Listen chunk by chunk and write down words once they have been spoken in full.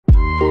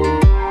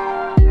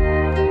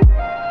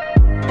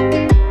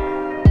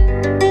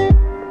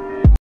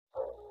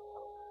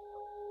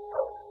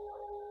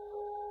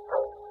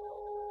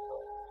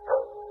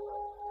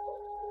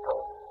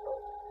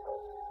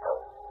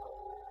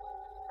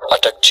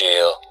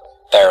jail,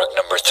 Barrack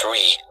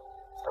No.3,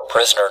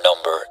 prisoner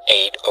number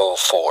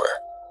 804.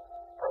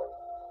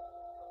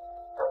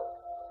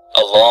 A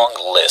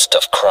long list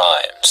of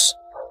crimes.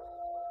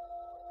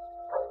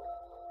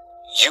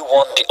 You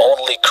won the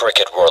only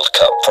Cricket World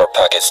Cup for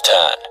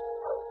Pakistan,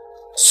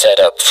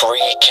 set up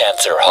free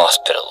cancer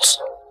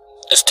hospitals,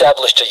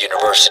 established a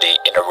university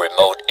in a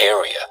remote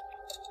area.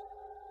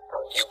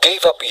 You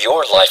gave up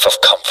your life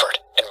of comfort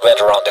and went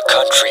around the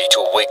country to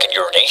awaken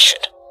your nation.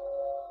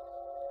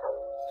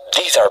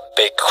 These are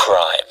big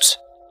crimes.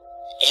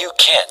 You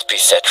can't be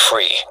set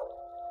free.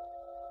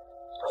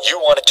 You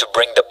wanted to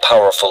bring the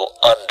powerful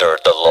under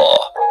the law.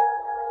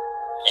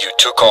 You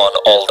took on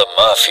all the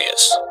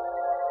mafias.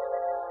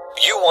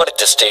 You wanted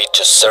the state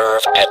to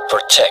serve and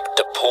protect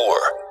the poor.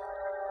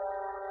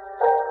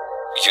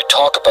 You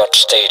talk about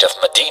state of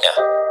Medina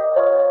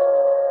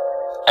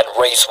and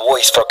raise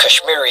voice for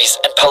Kashmiris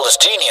and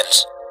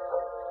Palestinians.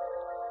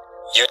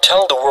 You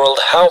tell the world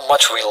how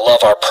much we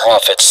love our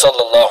Prophet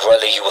sallallahu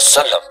alaihi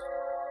wasallam.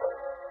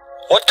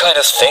 What kind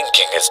of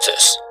thinking is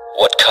this?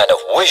 What kind of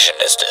vision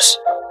is this?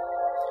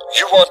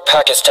 You want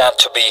Pakistan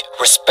to be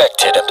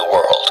respected in the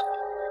world.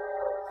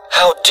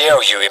 How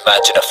dare you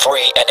imagine a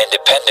free and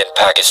independent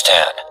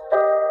Pakistan?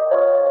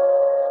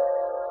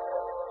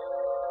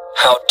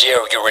 How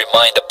dare you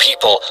remind the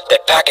people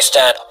that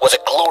Pakistan was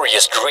a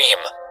glorious dream?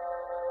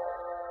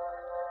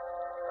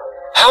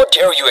 How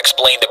dare you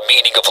explain the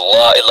meaning of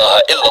La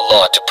ilaha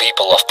illallah to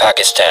people of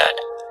Pakistan?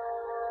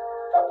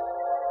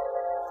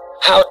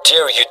 How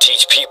dare you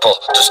teach people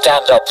to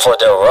stand up for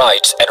their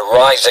rights and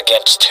rise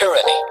against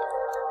tyranny?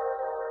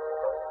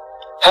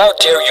 How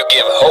dare you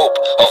give hope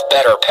of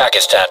better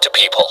Pakistan to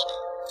people?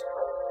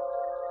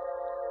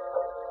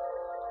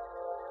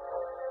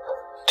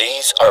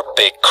 These are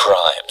big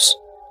crimes.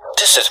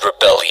 This is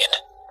rebellion.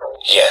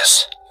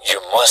 Yes, you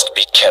must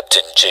be kept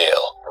in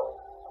jail.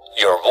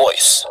 Your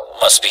voice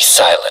must be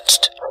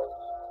silenced.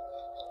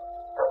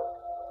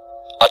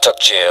 Attock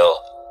Jail,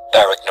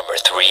 Barrack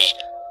No.3,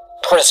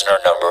 prisoner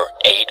number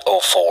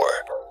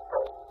 804.